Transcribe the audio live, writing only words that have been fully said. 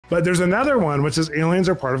But there's another one, which is aliens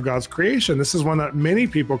are part of God's creation. This is one that many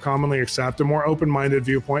people commonly accept, a more open-minded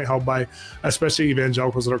viewpoint held by especially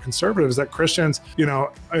evangelicals that are conservatives, that Christians, you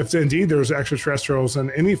know, if indeed there's extraterrestrials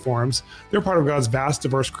in any forms, they're part of God's vast,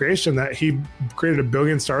 diverse creation, that he created a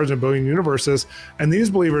billion stars and a billion universes. And these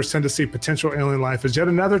believers tend to see potential alien life as yet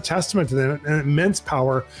another testament to the immense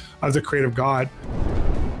power of the creative God.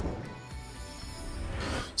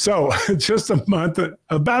 So just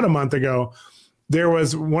about a month ago, there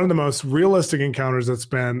was one of the most realistic encounters that's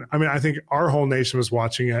been, I mean, I think our whole nation was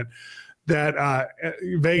watching it, that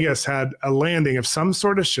Vegas had a landing of some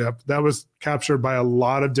sort of ship that was captured by a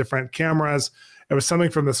lot of different cameras. It was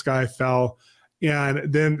something from the sky fell.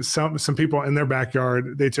 And then some people in their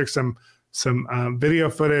backyard, they took some video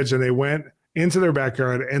footage and they went into their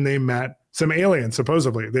backyard and they met some aliens,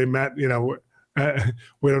 supposedly. They met, you know,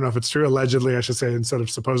 we don't know if it's true, allegedly, I should say, instead of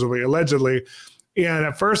supposedly, allegedly. And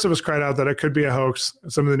at first it was cried out that it could be a hoax.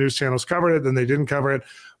 Some of the news channels covered it, then they didn't cover it.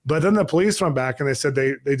 But then the police went back and they said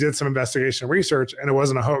they did some investigation research and it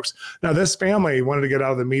wasn't a hoax. Now, this family wanted to get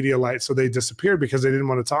out of the media light, so they disappeared because they didn't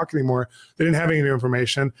want to talk anymore. They didn't have any new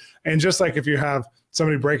information. And just like if you have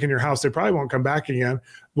somebody break in your house, they probably won't come back again.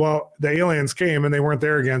 Well, the aliens came and they weren't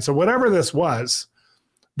there again. So whatever this was,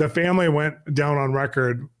 the family went down on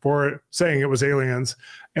record for saying it was aliens.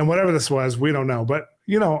 And whatever this was, we don't know. But,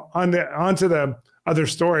 you know, on to the other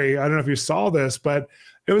story, I don't know if you saw this, but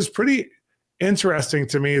it was pretty interesting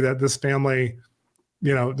to me that this family,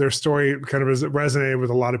 you know, their story kind of resonated with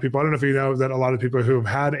a lot of people. I don't know if you know that a lot of people who have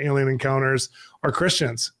had alien encounters are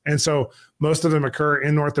Christians. And so most of them occur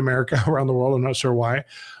in North America, around the world. I'm not sure why.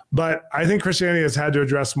 But I think Christianity has had to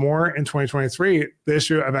address more in 2023 the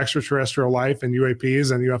issue of extraterrestrial life and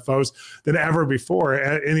UAPs and UFOs than ever before,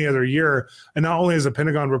 any other year. And not only is the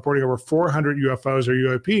Pentagon reporting over 400 UFOs or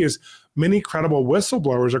UAPs, many credible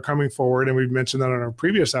whistleblowers are coming forward, and we've mentioned that on our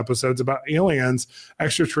previous episodes about aliens,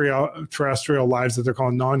 extraterrestrial lives that they're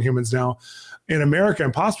calling non-humans now, in America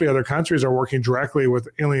and possibly other countries are working directly with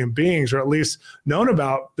alien beings, or at least known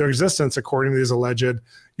about their existence according to these alleged,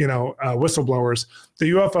 you know, whistleblowers.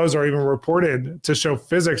 The UFOs are even reported to show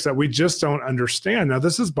physics that we just don't understand. Now,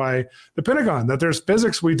 this is by the Pentagon, that there's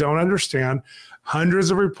physics we don't understand,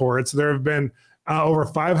 hundreds of reports. There have been over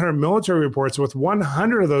 500 military reports, with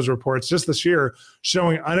 100 of those reports just this year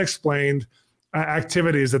showing unexplained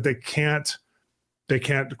activities that they can't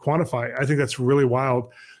quantify. I think that's really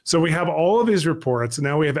wild. So we have all of these reports.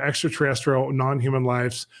 Now we have extraterrestrial non-human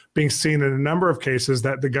lives being seen in a number of cases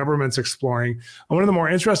that the government's exploring. And one of the more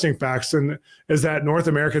interesting facts is that North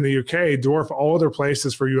America and the UK dwarf all other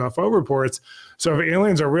places for UFO reports. So if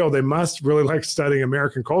aliens are real, they must really like studying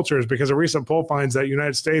American cultures, because a recent poll finds that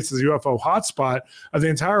United States is a UFO hotspot of the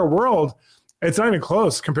entire world. It's not even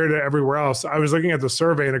close compared to everywhere else. I was looking at the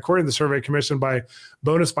survey, and according to the survey commissioned by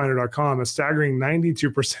bonusfinder.com, a staggering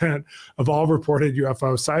 92% of all reported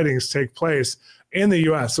UFO sightings take place in the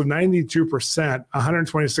U.S. So 92%,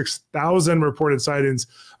 126,000 reported sightings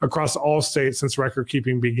across all states since record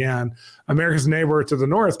keeping began. America's neighbor to the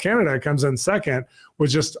north, Canada, comes in second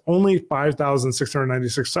with just only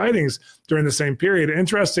 5,696 sightings during the same period.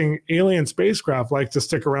 Interesting, alien spacecraft like to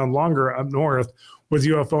stick around longer up north, with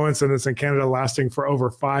UFO incidents in Canada lasting for over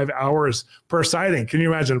 5 hours per sighting. Can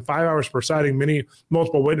you imagine 5 hours per sighting,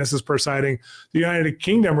 multiple witnesses per sighting? The United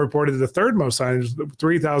Kingdom reported the third most sightings,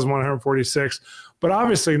 3,146. But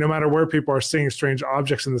obviously, no matter where people are seeing strange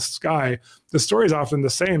objects in the sky, the story is often the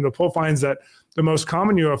same. The poll finds that the most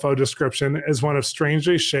common UFO description is one of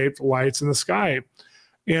strangely shaped lights in the sky.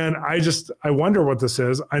 And I wonder what this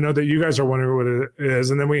is. I know that you guys are wondering what it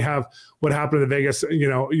is. And then we have what happened in the Vegas,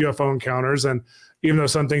 UFO encounters. And even though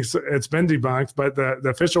some things it's been debunked, but the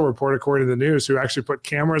official report, according to the news, who actually put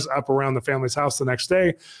cameras up around the family's house the next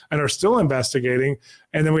day and are still investigating.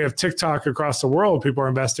 And then we have TikTok across the world. People are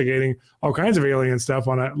investigating all kinds of alien stuff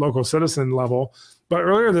on a local citizen level. But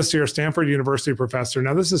earlier this year, Stanford University professor,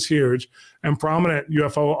 now this is huge, and prominent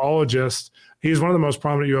UFOologist, he's one of the most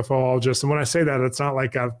prominent UFOologists. And when I say that, it's not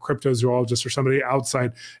like a cryptozoologist or somebody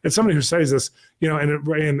outside. It's somebody who studies this, and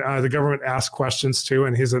the government asks questions too,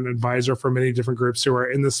 and he's an advisor for many different groups who are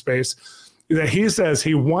in this space. That he says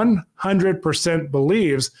he 100%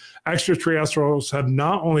 believes extraterrestrials have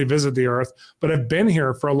not only visited the Earth, but have been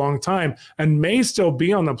here for a long time and may still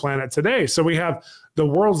be on the planet today. So we have the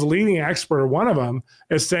world's leading expert, one of them,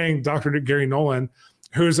 is saying, Dr. Gary Nolan,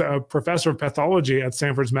 who's a professor of pathology at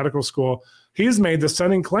Stanford's medical school, he's made the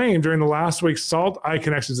stunning claim during the last week's SALT Eye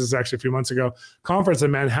Connections, this is actually a few months ago, conference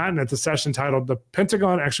in Manhattan at the session titled The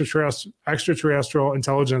Pentagon Extraterrestrial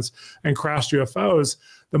Intelligence and Crashed UFOs.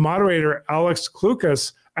 The moderator, Alex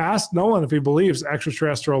Klukas, asked Nolan if he believes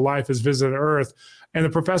extraterrestrial life has visited Earth. And the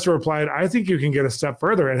professor replied, I think you can get a step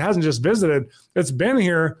further. It hasn't just visited, it's been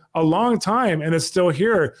here a long time and it's still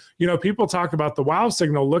here. You know, people talk about the wow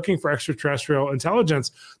signal looking for extraterrestrial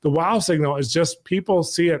intelligence. The wow signal is just people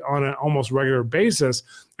see it on an almost regular basis.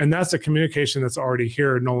 And that's a communication that's already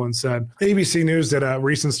here, Nolan said. ABC News did a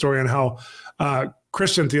recent story on how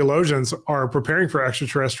Christian theologians are preparing for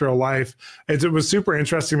extraterrestrial life. It was super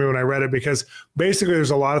interesting to me when I read it, because basically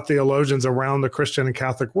there's a lot of theologians around the Christian and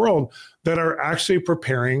Catholic world that are actually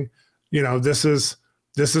preparing, you know, this is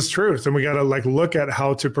truth. And we got to like look at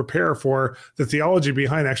how to prepare for the theology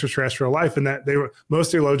behind extraterrestrial life. And that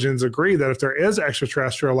most theologians agree that if there is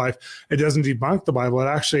extraterrestrial life, it doesn't debunk the Bible. It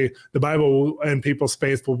actually, the Bible and people's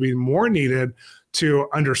faith will be more needed to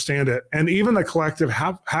understand it. And even the collective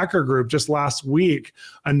hacker group just last week,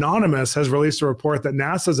 Anonymous, has released a report that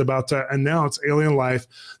NASA is about to announce alien life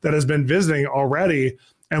that has been visiting already.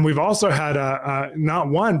 And we've also had not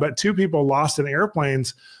one, but two people lost in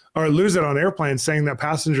airplanes or lose it on airplanes, saying that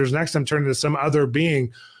passengers next to them turned into some other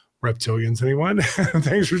being. Reptilians, anyone?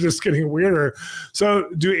 Things are just getting weirder. So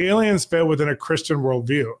do aliens fit within a Christian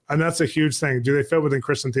worldview? And that's a huge thing. Do they fit within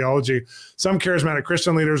Christian theology? Some charismatic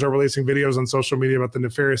Christian leaders are releasing videos on social media about the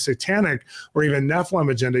nefarious satanic or even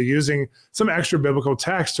Nephilim agenda, using some extra biblical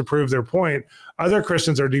text to prove their point. Other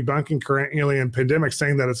Christians are debunking current alien pandemic,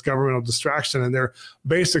 saying that it's governmental distraction, and they're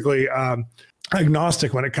basically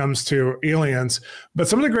agnostic when it comes to aliens. But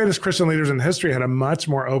some of the greatest Christian leaders in history had a much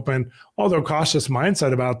more open, although cautious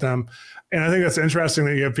mindset about them. And I think that's interesting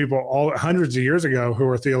that you have people all hundreds of years ago who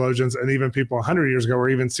were theologians, and even people 100 years ago, or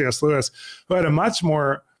even C.S. Lewis, who had a much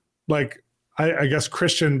more, like, I guess,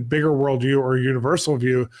 Christian, bigger worldview or universal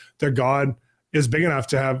view that God is big enough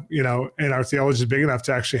to have, you know, and our theology is big enough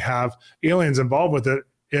to actually have aliens involved with it,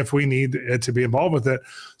 if we need it to be involved with it.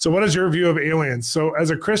 So what is your view of aliens? So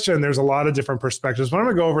as a Christian, there's a lot of different perspectives, but I'm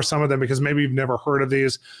going to go over some of them because maybe you've never heard of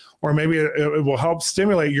these, or maybe it will help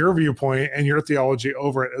stimulate your viewpoint and your theology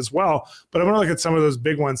over it as well. But I'm going to look at some of those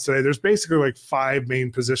big ones today. There's basically like 5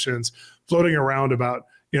 main positions floating around about,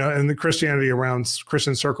 you know, in the Christianity around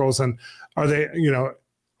Christian circles. And are they, you know,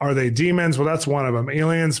 are they demons? Well, that's one of them.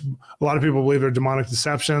 Aliens, a lot of people believe they're demonic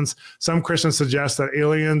deceptions. Some Christians suggest that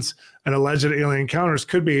aliens and alleged alien encounters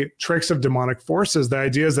could be tricks of demonic forces. The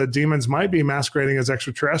idea is that demons might be masquerading as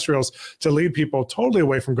extraterrestrials to lead people totally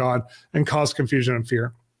away from God and cause confusion and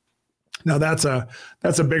fear. Now, that's a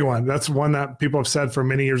big one. That's one that people have said for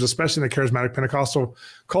many years, especially in the charismatic Pentecostal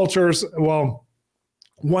cultures. Well,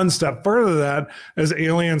 one step further, that is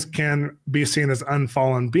aliens can be seen as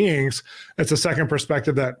unfallen beings. It's a second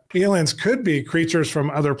perspective that aliens could be creatures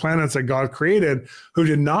from other planets that God created who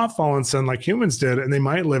did not fall in sin like humans did, and they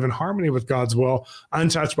might live in harmony with God's will,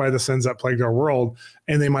 untouched by the sins that plagued our world,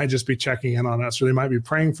 and they might just be checking in on us, or they might be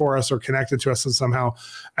praying for us or connected to us somehow.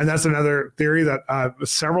 And that's another theory that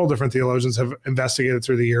several different theologians have investigated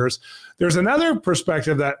through the years. There's another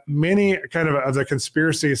perspective that many kind of the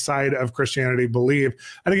conspiracy side of Christianity believe.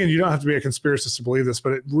 And again, you don't have to be a conspiracist to believe this,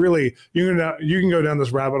 but it really, you can go down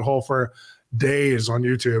this rabbit hole for days on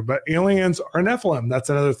YouTube. But aliens are Nephilim. That's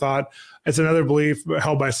another thought. It's another belief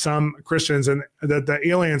held by some Christians, and that the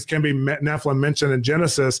aliens can be Nephilim, mentioned in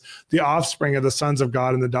Genesis, the offspring of the sons of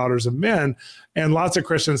God and the daughters of men. And lots of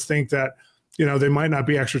Christians think that, you know, they might not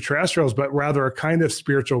be extraterrestrials, but rather a kind of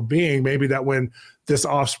spiritual being. Maybe that when this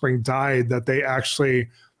offspring died, that they actually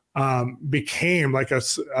became like a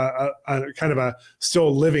kind of a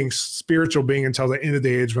still living spiritual being until the end of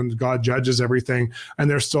the age, when God judges everything, and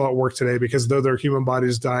they're still at work today, because though their human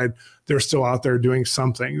bodies died, they're still out there doing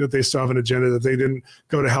something, that they still have an agenda, that they didn't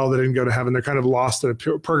go to hell, they didn't go to heaven, they're kind of lost in a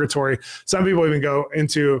purgatory. Some people even go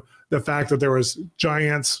into the fact that there was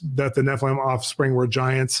giants, that the Nephilim offspring were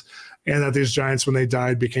giants, and that these giants, when they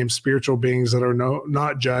died, became spiritual beings that are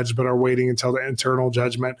not judged, but are waiting until the eternal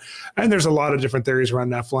judgment. And there's a lot of different theories around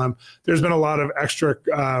Nephilim. There's been a lot of extra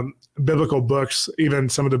biblical books, even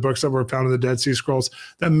some of the books that were found in the Dead Sea Scrolls,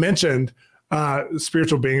 that mentioned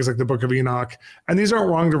spiritual beings, like the Book of Enoch. And these aren't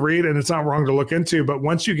wrong to read, and it's not wrong to look into. But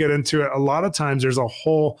once you get into it, a lot of times there's a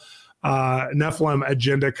whole Nephilim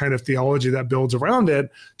agenda kind of theology that builds around it,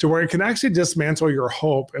 to where it can actually dismantle your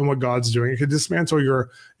hope in what God's doing. It can dismantle your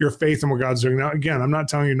faith in what God's doing. Now, again, I'm not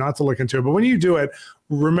telling you not to look into it, but when you do it,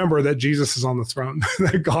 remember that Jesus is on the throne,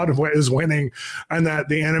 that God is winning, and that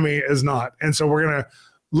the enemy is not. And so we're going to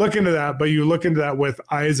look into that, but you look into that with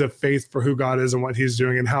eyes of faith for who God is and what he's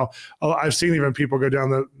doing, and how I've seen even people go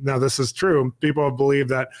down now this is true. People believe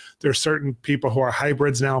that there's certain people who are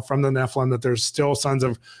hybrids now from the Nephilim, that there's still sons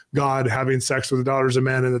of God having sex with the daughters of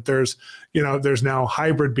men, and that there's now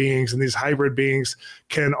hybrid beings, and these hybrid beings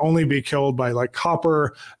can only be killed by like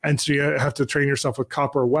copper. And so you have to train yourself with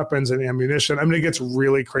copper weapons and ammunition. I mean, it gets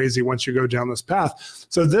really crazy once you go down this path.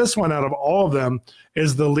 So this one out of all of them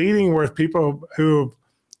is the leading where people who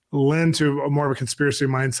lend to a more of a conspiracy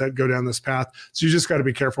mindset go down this path. So you just got to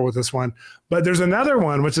be careful with this one. But there's another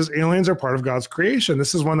one, which is aliens are part of God's creation.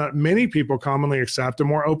 This is one that many people commonly accept, a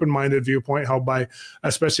more open-minded viewpoint held by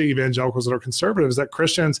especially evangelicals that are conservatives, that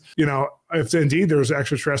Christians, if indeed there's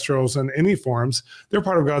extraterrestrials in any forms, they're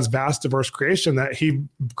part of God's vast, diverse creation, that he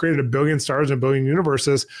created a billion stars and a billion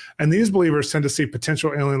universes. And these believers tend to see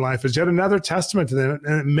potential alien life as yet another testament to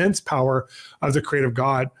the immense power of the creative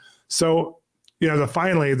God. So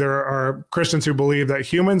finally, there are Christians who believe that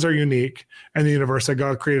humans are unique in the universe, that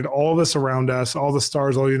God created all this around us, all the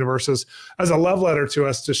stars, all the universes, as a love letter to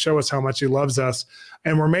us to show us how much he loves us,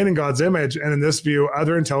 and we're made in God's image. And in this view,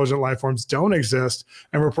 other intelligent life forms don't exist,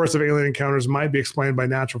 and reports of alien encounters might be explained by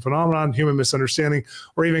natural phenomenon, human misunderstanding,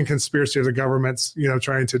 or even conspiracy of the governments,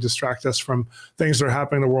 trying to distract us from things that are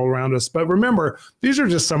happening in the world around us. But remember, these are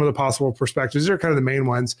just some of the possible perspectives. These are kind of the main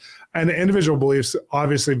ones. And the individual beliefs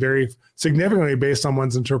obviously vary significantly based on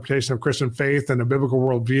one's interpretation of Christian faith and a biblical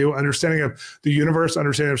worldview, understanding of the universe,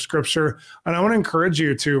 understanding of scripture. And I want to encourage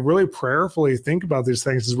you to really prayerfully think about these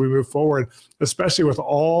things as we move forward, especially with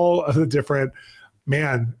all of the different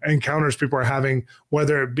encounters people are having,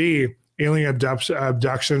 whether it be alien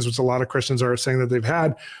abductions, which a lot of Christians are saying that they've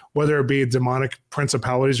had, whether it be demonic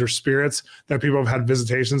principalities or spirits that people have had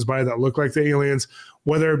visitations by that look like the aliens,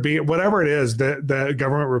 whether it be whatever it is, the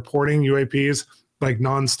government reporting UAPs like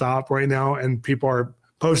nonstop right now, and people are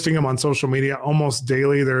posting them on social media almost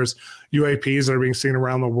daily. There's UAPs that are being seen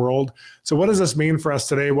around the world. So what does this mean for us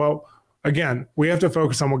today? Well, again, we have to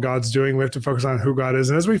focus on what God's doing. We have to focus on who God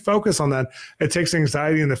is. And as we focus on that, it takes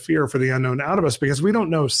anxiety and the fear for the unknown out of us, because we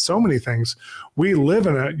don't know so many things. We live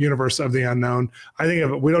in a universe of the unknown. I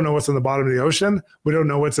think we don't know what's in the bottom of the ocean. We don't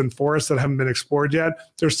know what's in forests that haven't been explored yet.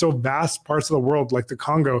 There's still vast parts of the world, like the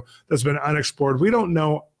Congo, that's been unexplored. We don't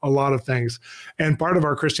know a lot of things. And part of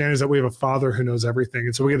our Christianity is that we have a Father who knows everything.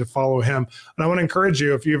 And so we get to follow him. And I want to encourage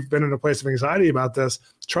you, if you've been in a place of anxiety about this,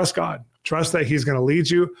 trust God. Trust that he's going to lead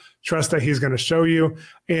you. Trust that he's going to show you.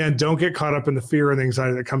 And don't get caught up in the fear and the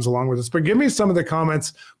anxiety that comes along with this. But give me some of the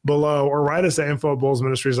comments below, or write us at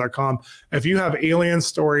info@bolzministries.com. If you have alien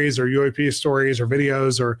stories or UAP stories or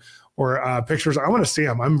videos or pictures, I want to see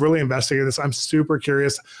them. I'm really investigating this. I'm super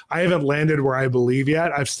curious. I haven't landed where I believe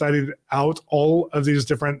yet. I've studied out all of these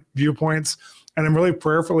different viewpoints, and I'm really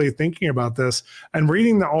prayerfully thinking about this and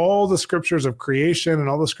reading all the scriptures of creation and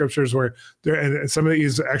all the scriptures where and some of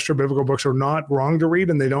these extra biblical books are not wrong to read,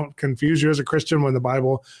 and they don't confuse you as a Christian when the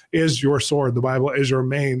Bible is your sword. The Bible is your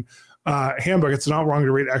main handbook. It's not wrong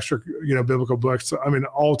to read extra, biblical books. I mean,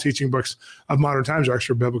 all teaching books of modern times are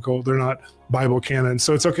extra biblical. They're not Bible canon.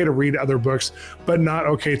 So it's okay to read other books, but not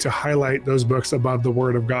okay to highlight those books above the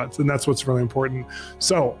Word of God. And that's what's really important.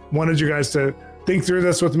 So wanted you guys to think through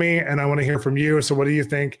this with me, and I want to hear from you. So what do you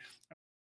think?